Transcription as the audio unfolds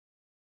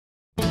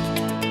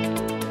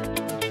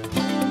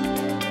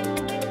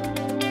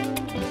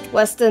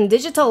Western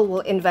Digital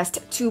will invest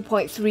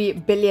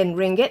 2.3 billion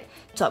ringgit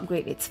to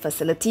upgrade its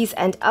facilities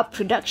and up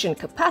production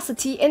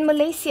capacity in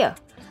Malaysia.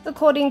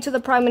 According to the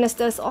Prime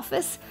Minister's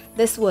office,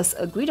 this was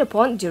agreed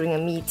upon during a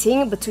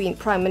meeting between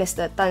Prime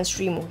Minister Tan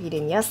Sri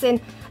Muhyiddin Yassin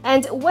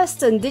and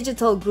Western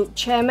Digital Group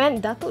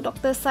Chairman Datuk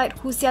Dr. Syed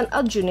Hussein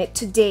Aljunied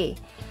today.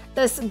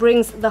 This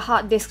brings the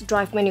hard disk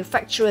drive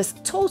manufacturer's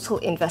total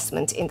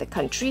investment in the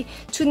country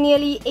to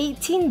nearly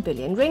 18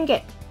 billion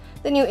ringgit.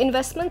 The new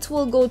investment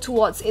will go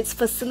towards its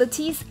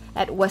facilities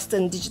at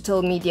Western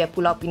Digital Media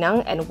Pulau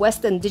Pinang and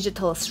Western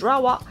Digital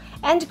Sarawak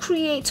and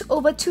create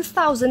over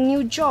 2,000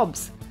 new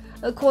jobs.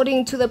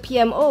 According to the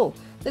PMO,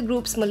 the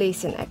group's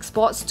Malaysian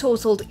exports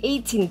totaled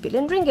 18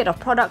 billion ringgit of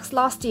products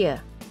last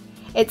year.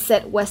 It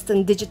said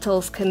Western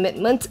Digital's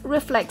commitment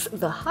reflects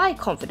the high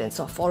confidence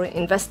of foreign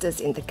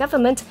investors in the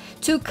government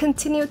to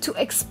continue to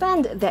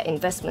expand their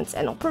investments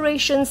and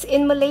operations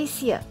in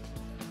Malaysia.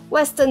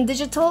 Western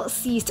Digital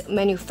ceased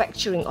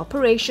manufacturing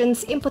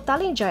operations in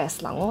Petaling Jaya,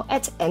 Selangor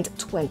at end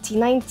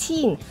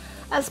 2019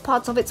 as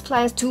part of its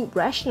plans to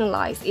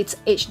rationalize its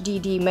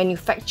HDD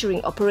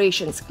manufacturing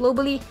operations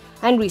globally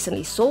and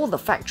recently sold the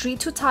factory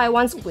to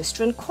Taiwan's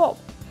Wistron Corp.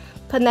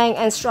 Penang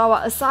and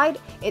Sarawak aside,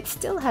 it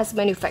still has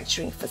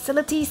manufacturing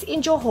facilities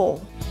in Johor.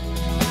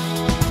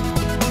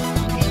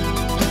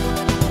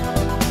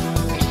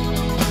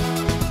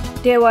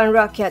 Dewan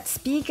Rakyat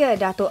Speaker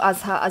Dato'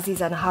 Azhar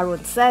Azizan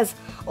Harun says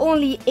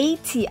only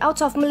 80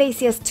 out of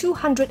Malaysia's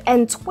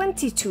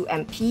 222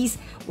 MPs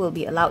will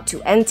be allowed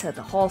to enter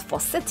the hall for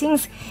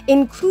sittings,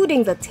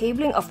 including the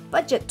tabling of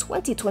Budget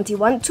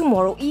 2021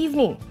 tomorrow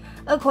evening.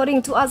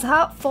 According to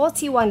Azhar,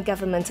 41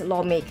 government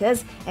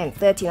lawmakers and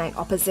 39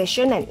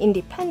 opposition and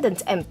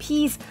independent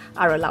MPs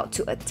are allowed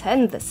to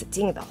attend the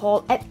sitting in the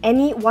hall at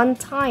any one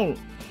time.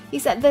 He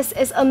said this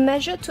is a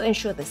measure to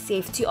ensure the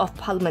safety of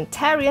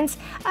parliamentarians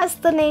as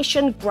the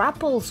nation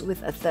grapples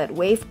with a third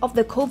wave of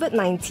the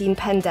COVID-19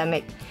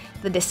 pandemic.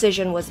 The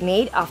decision was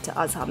made after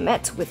Azhar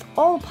met with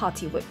all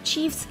party whip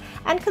chiefs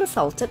and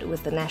consulted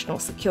with the National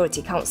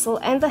Security Council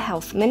and the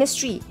Health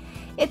Ministry.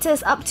 It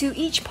is up to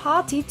each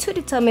party to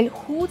determine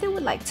who they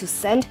would like to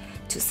send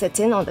to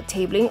sit in on the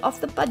tabling of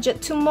the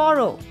budget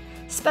tomorrow.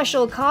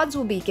 Special cards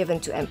will be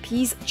given to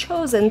MPs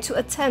chosen to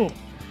attend.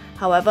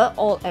 However,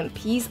 all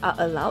MPs are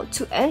allowed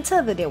to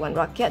enter the Dewan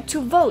Rakyat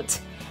to vote.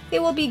 They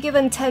will be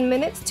given 10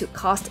 minutes to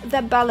cast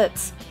their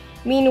ballots.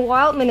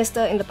 Meanwhile,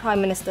 Minister in the Prime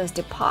Minister's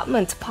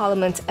Department,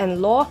 Parliament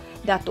and Law,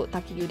 Datuk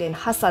Taqiyuddin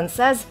Hassan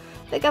says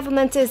the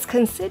government is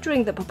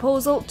considering the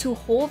proposal to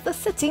hold the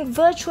sitting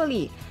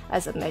virtually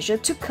as a measure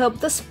to curb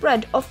the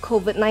spread of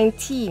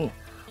COVID-19.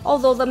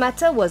 Although the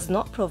matter was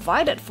not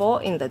provided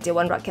for in the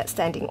Dewan Rakyat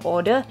Standing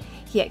Order,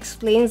 he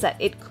explains that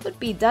it could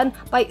be done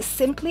by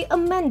simply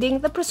amending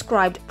the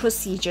prescribed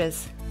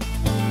procedures.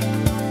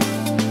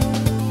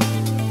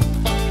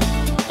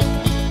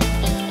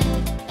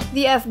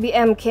 The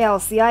FBM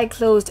KLCI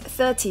closed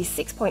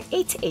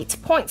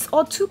 36.88 points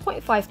or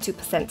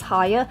 2.52%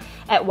 higher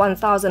at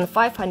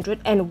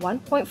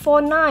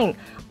 1,501.49,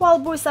 while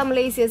Bursa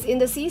Malaysia's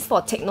indices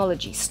for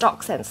technology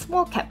stocks and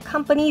small-cap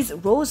companies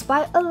rose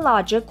by a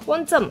larger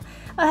quantum,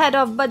 ahead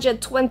of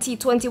Budget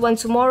 2021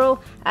 tomorrow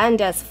and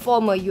as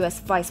former US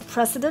Vice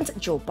President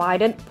Joe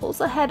Biden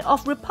pulls ahead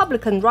of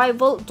Republican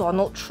rival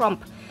Donald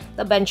Trump.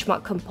 The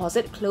benchmark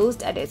composite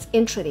closed at its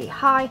intraday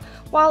high,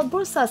 while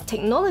Bursa's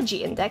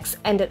technology index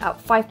ended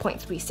up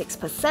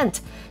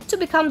 5.36% to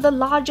become the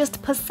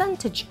largest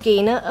percentage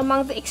gainer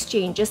among the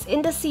exchange's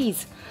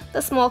indices.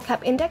 The small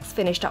cap index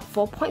finished up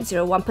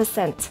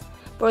 4.01%.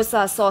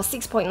 Bursa saw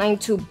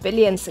 6.92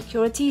 billion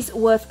securities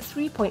worth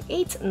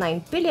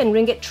 3.89 billion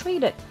ringgit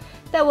traded.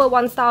 There were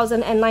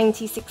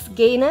 1,096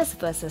 gainers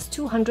versus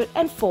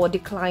 204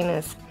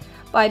 decliners.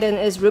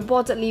 Biden is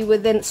reportedly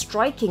within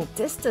striking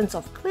distance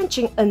of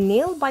clinching a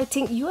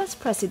nail-biting US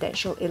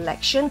presidential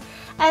election,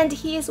 and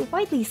he is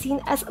widely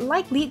seen as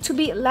likely to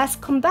be less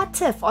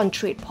combative on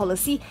trade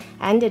policy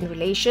and in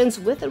relations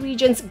with the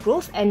region's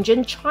growth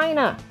engine,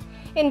 China.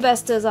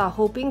 Investors are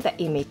hoping that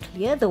it may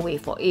clear the way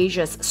for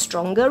Asia's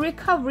stronger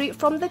recovery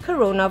from the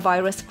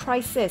coronavirus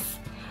crisis.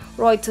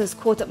 Reuters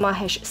quoted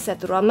Mahesh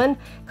Sethuraman,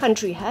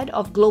 country head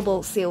of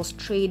global sales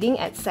trading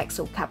at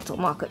Saxo Capital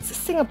Markets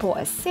Singapore,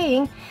 as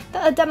saying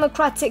that a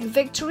democratic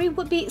victory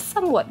would be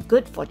somewhat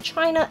good for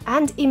China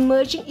and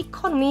emerging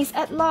economies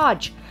at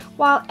large,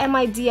 while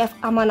MIDF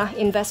Amanah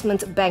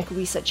Investment Bank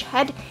research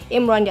head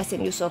Imran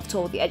Yassin Yusof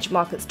told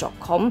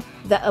TheEdgeMarkets.com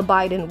that a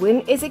Biden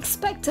win is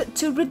expected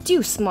to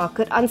reduce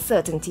market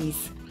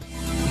uncertainties.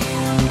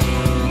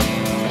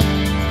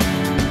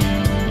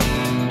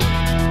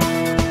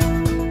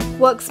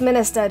 Works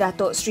Minister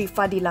Datuk Sri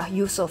Fadilah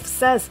Yusof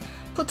says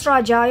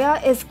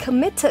Putrajaya is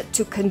committed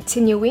to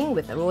continuing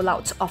with the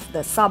rollout of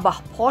the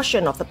Sabah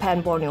portion of the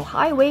Pan-Borneo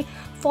Highway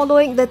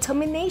following the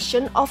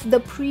termination of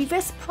the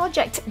previous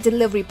project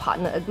delivery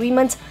partner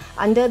agreement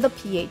under the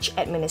PH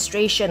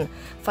administration.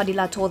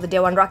 Fadilah told the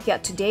Dewan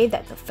Rakyat today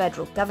that the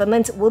federal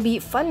government will be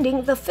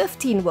funding the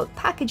 15 work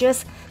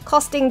packages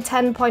costing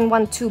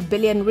 10.12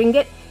 billion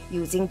ringgit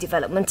using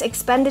development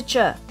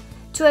expenditure.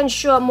 To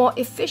ensure more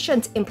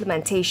efficient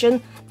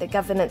implementation, the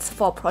governance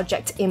for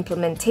project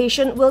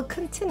implementation will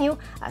continue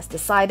as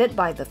decided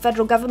by the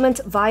federal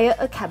government via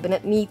a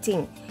cabinet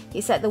meeting.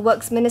 He said the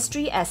Works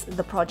Ministry as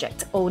the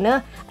project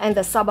owner and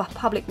the Sabah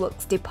Public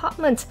Works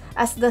Department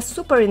as the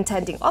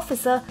superintending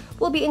officer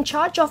will be in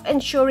charge of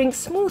ensuring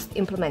smooth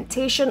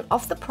implementation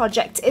of the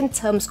project in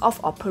terms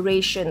of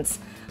operations.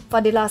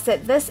 Fadilah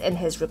said this in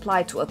his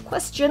reply to a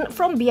question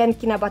from Bian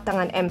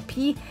Kinabatangan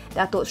MP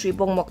Datuk Sri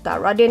Bong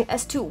Mokhtar Radin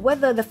as to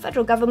whether the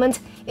federal government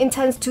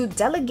intends to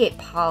delegate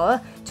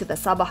power to the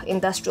Sabah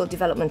Industrial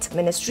Development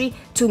Ministry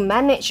to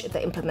manage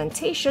the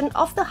implementation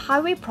of the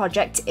highway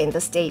project in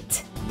the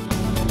state.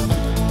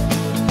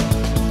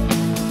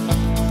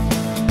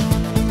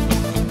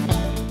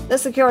 The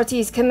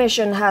Securities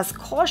Commission has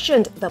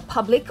cautioned the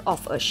public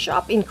of a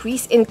sharp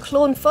increase in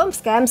clone firm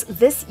scams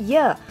this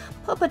year,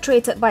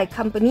 perpetrated by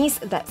companies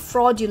that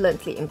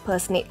fraudulently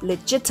impersonate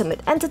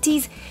legitimate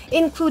entities,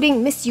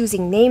 including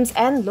misusing names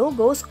and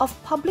logos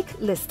of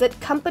public-listed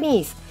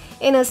companies.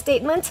 In a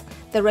statement,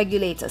 the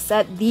regulator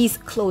said these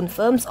clone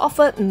firms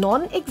offer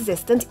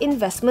non-existent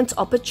investment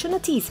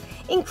opportunities,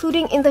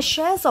 including in the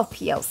shares of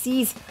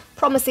PLCs,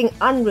 promising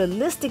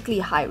unrealistically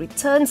high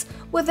returns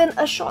within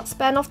a short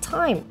span of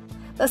time.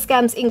 The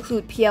scams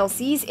include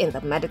PLCs in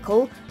the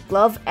medical,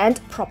 glove and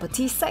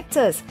property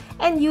sectors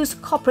and use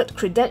corporate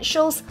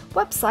credentials,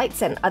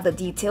 websites and other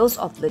details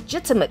of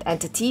legitimate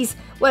entities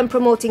when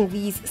promoting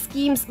these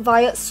schemes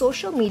via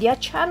social media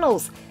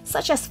channels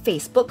such as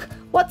Facebook,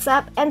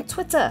 WhatsApp and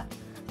Twitter.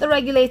 The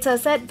regulator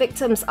said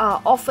victims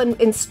are often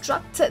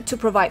instructed to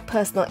provide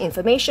personal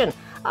information,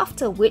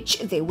 after which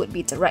they would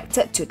be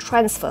directed to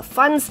transfer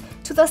funds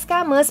to the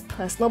scammers'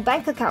 personal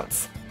bank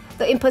accounts.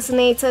 The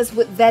impersonators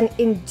would then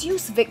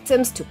induce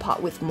victims to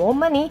part with more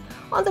money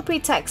on the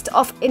pretext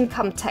of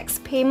income tax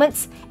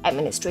payments,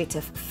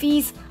 administrative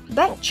fees,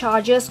 bank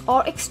charges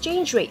or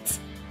exchange rates.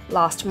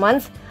 Last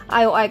month,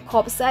 IOI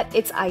Corp said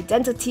its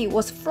identity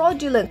was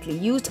fraudulently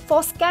used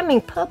for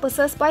scamming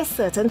purposes by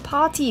certain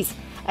parties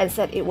and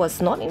said it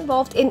was not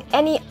involved in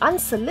any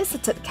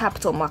unsolicited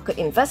capital market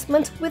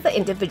investment with the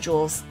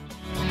individuals.